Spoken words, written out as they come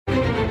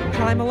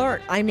Crime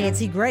Alert. I'm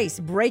Nancy Grace.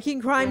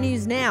 Breaking crime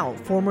news now.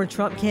 Former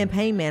Trump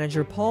campaign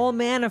manager Paul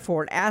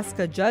Manafort asked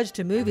a judge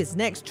to move his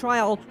next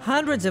trial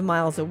hundreds of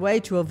miles away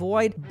to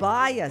avoid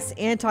bias,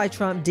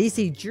 anti-Trump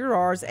D.C.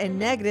 jurors, and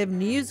negative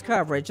news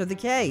coverage of the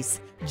case.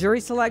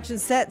 Jury selection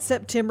set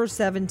September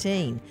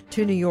 17.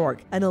 To New York,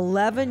 an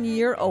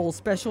 11-year-old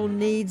special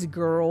needs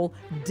girl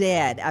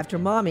dead after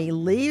mommy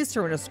leaves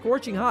her in a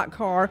scorching hot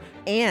car,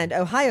 and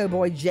Ohio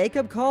boy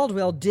Jacob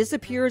Caldwell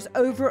disappears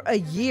over a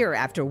year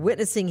after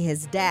witnessing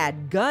his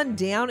dad gunned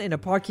down in a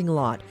parking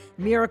lot.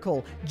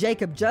 Miracle,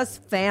 Jacob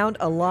just found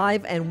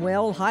alive and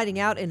well hiding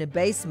out in a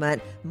basement.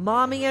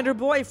 Mommy and her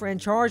boyfriend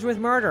charged with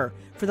murder.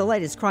 For the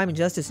latest crime and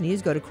justice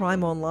news, go to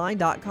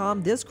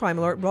crimeonline.com. This Crime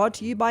Alert brought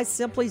to you by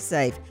Simply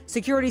Safe.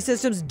 Security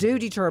systems do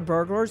deter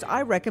burglars.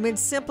 I recommend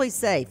Simply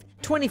Safe.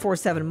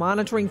 24/7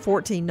 monitoring,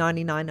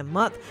 $14.99 a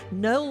month.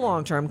 No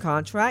long-term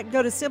contract.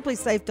 Go to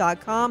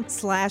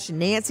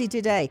simplysafe.com/Nancy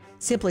today.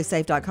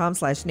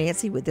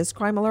 Simplysafe.com/Nancy. With this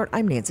Crime Alert,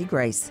 I'm Nancy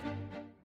Grace.